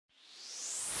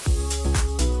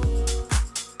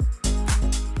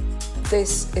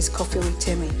This is Coffee with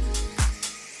Timmy.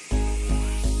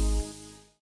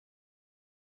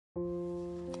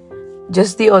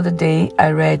 Just the other day,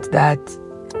 I read that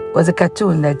was a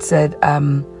cartoon that said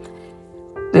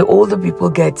the older people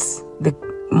get, the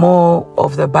more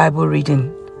of the Bible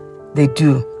reading they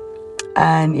do.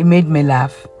 And it made me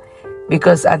laugh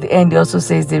because at the end, it also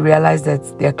says they realize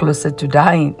that they're closer to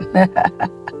dying.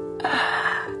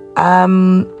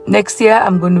 Next year,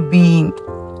 I'm going to be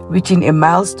reaching a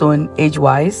milestone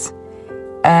age-wise,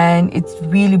 and it's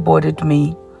really bothered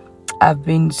me. I've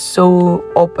been so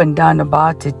up and down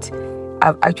about it.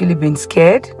 I've actually been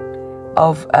scared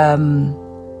of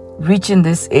reaching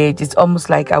this age. It's almost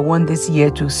like I want this year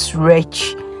to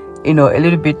stretch, a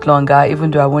little bit longer,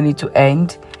 even though I want it to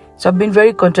end. So I've been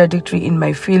very contradictory in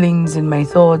my feelings, in my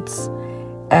thoughts.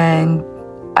 And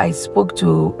I spoke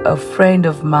to a friend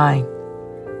of mine.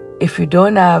 If you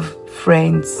don't have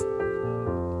friends,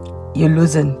 you're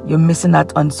losing. You're missing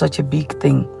out on such a big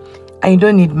thing. And you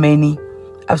don't need many.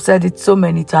 I've said it so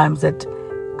many times that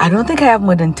I don't think I have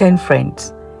more than 10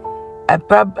 friends.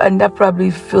 And that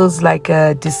probably feels like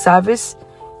a disservice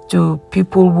to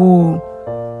people who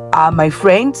are my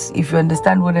friends, if you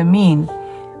understand what I mean.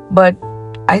 But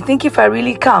I think if I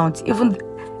really count, even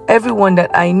everyone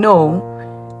that I know,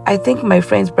 I think my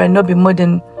friends might not be more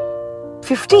than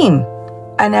 15.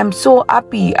 And I'm so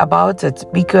happy about it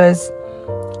because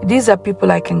these are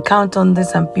people I can count on,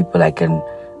 this and people I can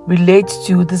relate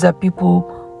to. These are people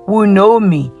who know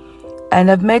me.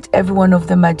 And I've met every one of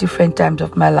them at different times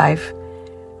of my life.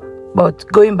 But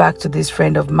going back to this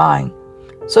friend of mine.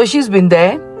 So she's been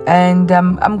there, and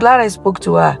I'm glad I spoke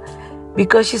to her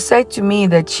because she said to me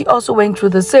that she also went through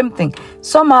the same thing.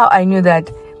 Somehow I knew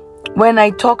that when I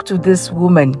talk to this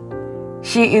woman,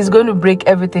 she is going to break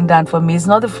everything down for me. It's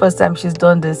not the first time she's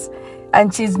done this.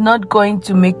 And she's not going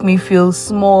to make me feel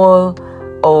small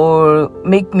or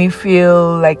make me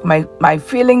feel like my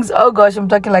feelings, oh gosh, I'm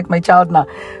talking like my child now,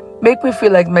 make me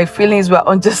feel like my feelings were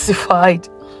unjustified.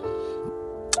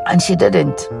 And she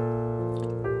didn't.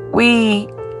 We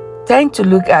tend to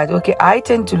look at, I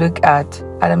tend to look at,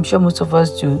 and I'm sure most of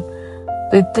us do,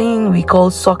 the thing we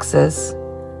call success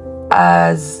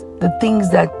as the things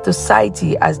that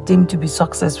society has deemed to be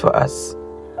success for us.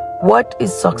 What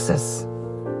is success?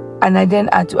 And I then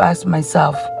had to ask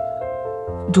myself,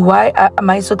 am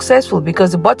I successful?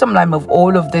 Because the bottom line of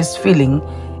all of this feeling,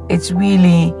 it's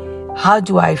really, how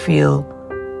do I feel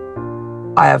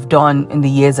I have done in the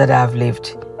years that I have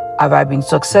lived? Have I been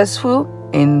successful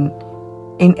in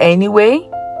any way,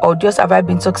 or just have I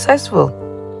been successful?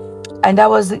 And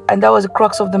that was the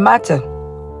crux of the matter.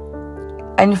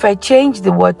 And if I change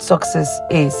the word success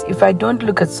is, if I don't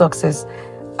look at success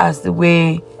as the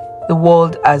way the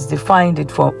world has defined it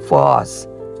for us,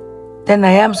 then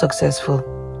I am successful.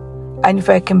 And if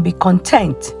I can be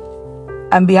content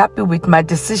and be happy with my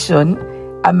decision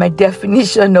and my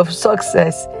definition of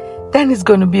success, then it's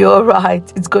going to be all right.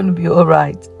 It's going to be all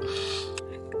right.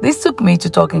 This took me to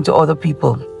talking to other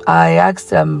people. I asked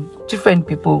different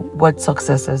people what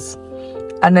success is.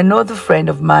 And another friend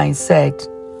of mine said,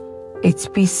 it's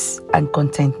peace and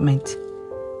contentment.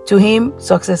 To him,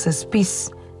 success is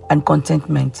peace and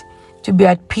contentment. To be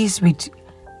at peace with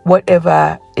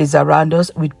whatever is around us,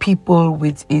 with people,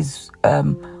 with his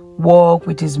work,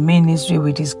 with his ministry,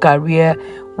 with his career,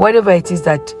 whatever it is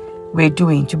that we're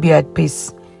doing, to be at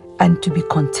peace and to be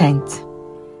content.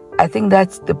 I think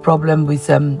that's the problem with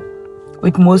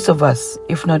most of us,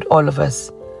 if not all of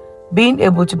us. Being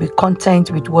able to be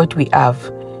content with what we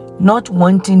have, not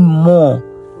wanting more,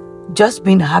 just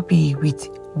being happy with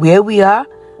where we are,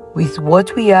 with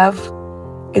what we have.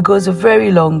 It goes a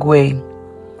very long way.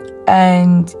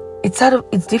 And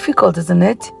it's difficult, isn't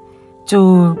it,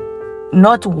 to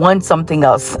not want something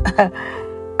else.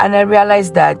 And I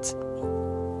realized that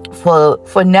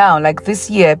for now, like this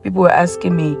year, people were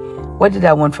asking me, what did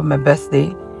I want for my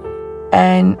birthday?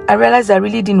 And I realized I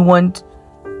really didn't want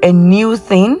a new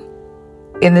thing,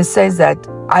 in the sense that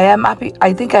I am happy.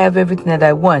 I think I have everything that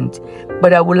I want,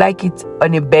 but I would like it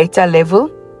on a better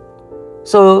level.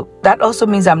 So that also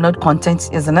means I'm not content,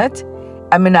 isn't it?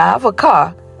 I mean, I have a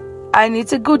car and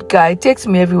it's a good car. It takes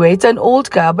me everywhere. It's an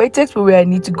old car, but it takes me where I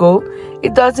need to go.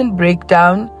 It doesn't break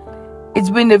down.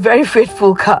 It's been a very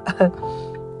faithful car.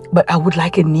 But I would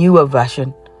like a newer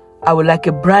version. I would like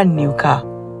a brand new car.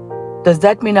 Does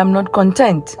that mean I'm not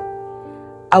content?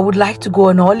 I would like to go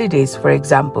on holidays, for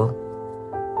example.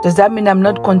 Does that mean I'm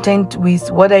not content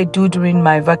with what I do during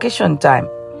my vacation time?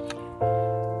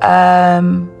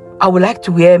 I would like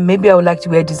to wear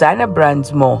designer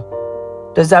brands more.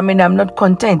 Does that mean I'm not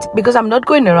content? Because I'm not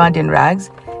going around in rags.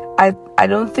 I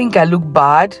don't think I look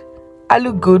bad. I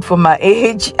look good for my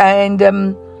age. And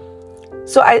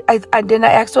so I then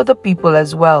I asked other people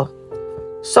as well.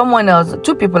 Someone else,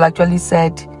 two people actually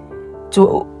said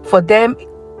for them,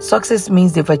 success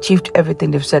means they've achieved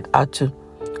everything they've set out to.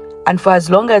 And for as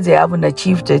long as they haven't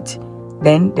achieved it,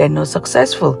 then they're not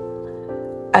successful.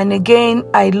 And again,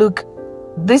 I look,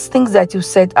 these things that you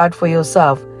set out for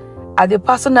yourself, are they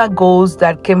personal goals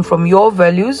that came from your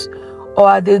values, or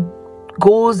are they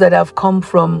goals that have come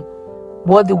from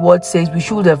what the word says we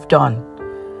should have done?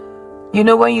 You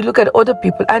know, when you look at other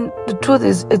people, and the truth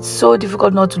is, it's so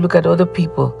difficult not to look at other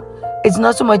people. It's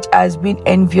not so much as being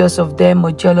envious of them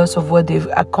or jealous of what they've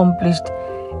accomplished.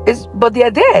 But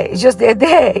they're there. It's just they're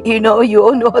there. You know, you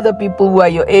all know other people who are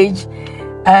your age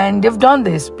and they've done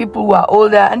this. People who are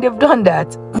older and they've done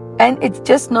that. And it's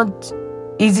just not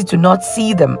easy to not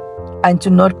see them and to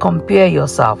not compare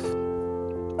yourself.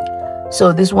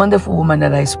 So this wonderful woman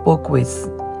that I spoke with,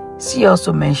 she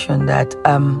also mentioned that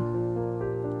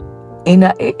in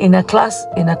a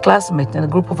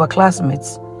group of her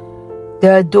classmates,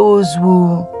 there are those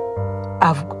who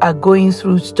are going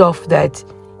through stuff that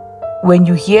when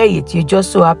you hear it, you're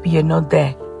just so happy you're not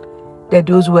there. There are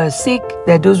those who are sick.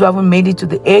 There are those who haven't made it to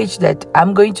the age that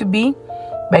I'm going to be,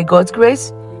 by God's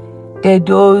grace. There are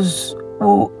those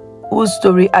whose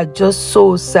story are just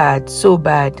so sad, so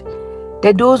bad.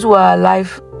 There are those who are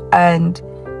alive and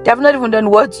they have not even done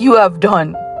what you have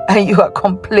done, and you are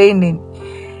complaining.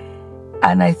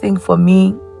 And I think for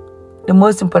me, the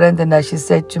most important thing that she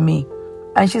said to me,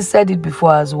 and she said it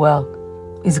before as well,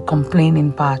 is the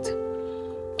complaining part.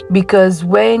 Because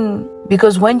when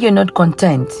you're not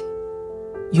content,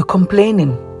 you're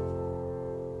complaining.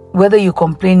 Whether you're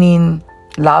complaining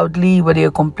loudly, whether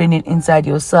you're complaining inside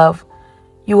yourself,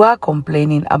 you are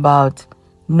complaining about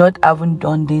not having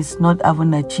done this, not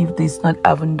having achieved this, not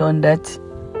having done that.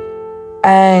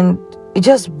 And it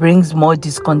just brings more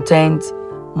discontent,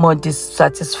 more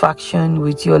dissatisfaction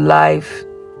with your life,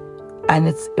 and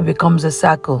it becomes a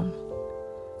circle.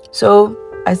 So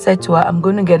I said to her, I'm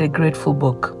going to get a grateful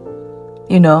book.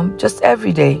 You know, just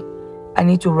every day I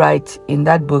need to write in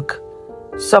that book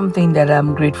something that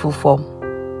I'm grateful for.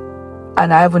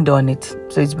 And I haven't done it.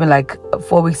 So it's been like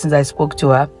 4 weeks since I spoke to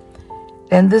her.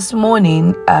 Then this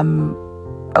morning,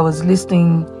 I was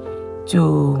listening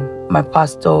to my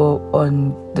pastor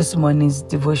on this morning's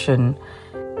devotion,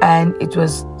 and it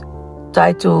was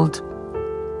titled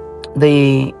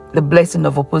the blessing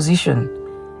of opposition,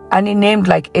 and he named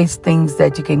like 8 things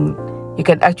that you can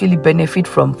actually benefit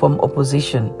from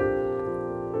opposition.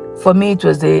 For me, it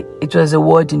was a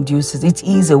word induces. It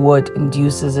is a word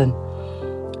induces, and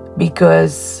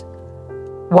because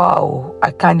wow,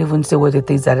 I can't even say what the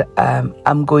things that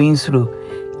I'm going through.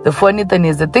 The funny thing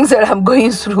is, the things that I'm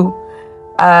going through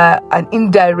are an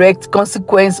indirect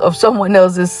consequence of someone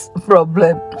else's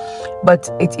problem, but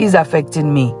it is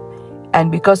affecting me. And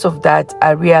because of that,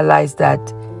 I realized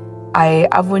that I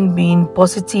haven't been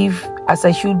positive as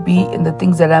I should be in the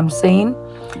things that I'm saying.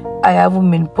 I haven't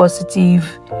been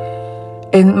positive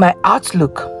in my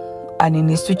outlook, and it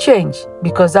needs to change,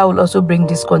 because that will also bring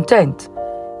discontent.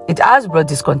 It has brought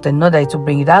discontent, not that it will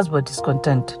bring, it has brought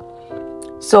discontent.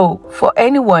 So for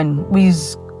anyone who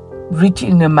is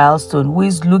reaching a milestone, who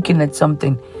is looking at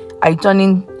something, are you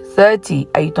turning 30?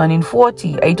 Are you turning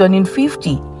 40? Are you turning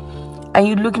 50? And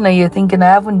you're looking at, you're thinking, I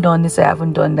haven't done this, I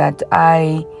haven't done that.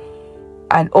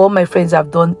 And all my friends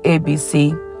have done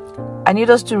ABC. I need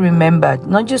us to remember,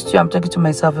 not just you, I'm talking to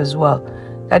myself as well,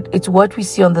 that it's what we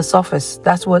see on the surface.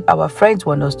 That's what our friends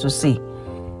want us to see.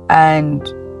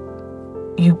 And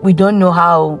we don't know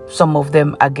how some of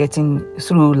them are getting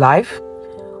through life.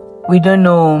 We don't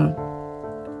know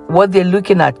what they're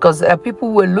looking at, because there are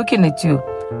people who are looking at you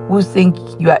who think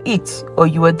you are it or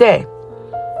you are there.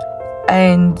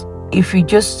 And if you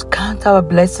just count our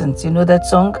blessings, you know that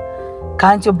song?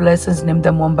 Count your blessings, name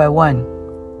them one by one.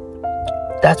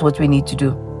 That's what we need to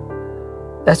do.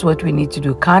 That's what we need to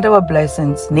do. Count our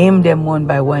blessings, name them one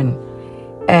by one.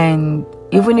 And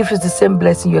even if it's the same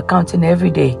blessing you're counting every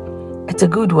day, it's a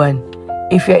good one.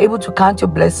 If you're able to count your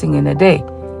blessing in a day,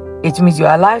 it means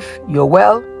you're alive, you're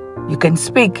well, you can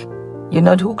speak, you're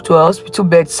not hooked to a hospital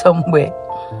bed somewhere.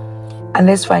 And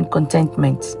let's find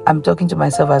contentment. I'm talking to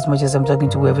myself as much as I'm talking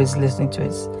to whoever is listening to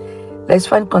us. Let's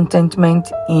find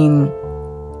contentment in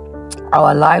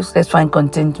our lives. Let's find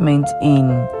contentment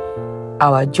in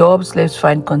our jobs. Let's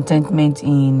find contentment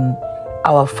in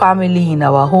our family, in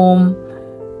our home.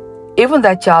 Even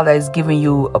that child that is giving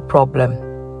you a problem,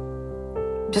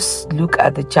 just look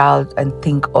at the child and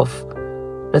think of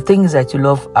the things that you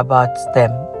love about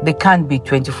them. They can't be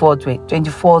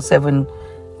 24/7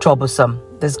 troublesome.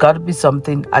 There's got to be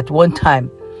something at one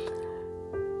time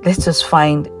let's just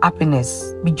find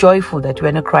happiness. Be joyful that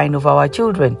we're not crying over our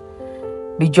children.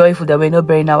 Be joyful that we're not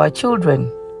burying our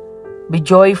children. Be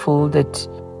joyful that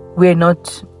we're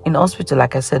not in hospital,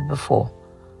 like I said before.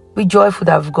 Be joyful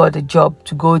that we've got a job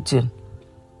to go to.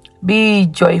 Be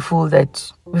joyful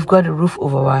that we've got a roof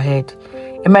over our head.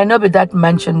 It might not be that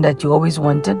mansion that you always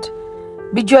wanted.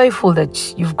 Be joyful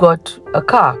that you've got a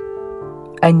car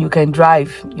and you can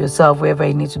drive yourself wherever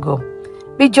you need to go.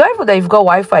 Be joyful that you've got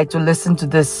Wi-Fi to listen to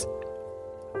this.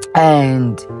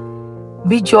 And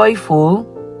be joyful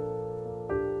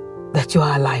that you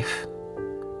are alive.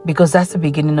 Because that's the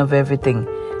beginning of everything.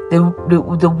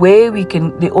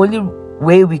 The only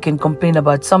way we can complain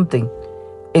about something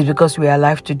is because we are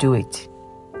alive to do it.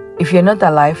 If you're not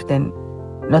alive, then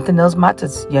nothing else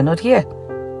matters. You're not here.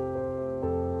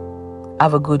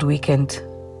 Have a good weekend.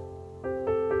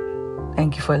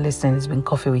 Thank you for listening. It's been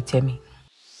Coffee with Temi.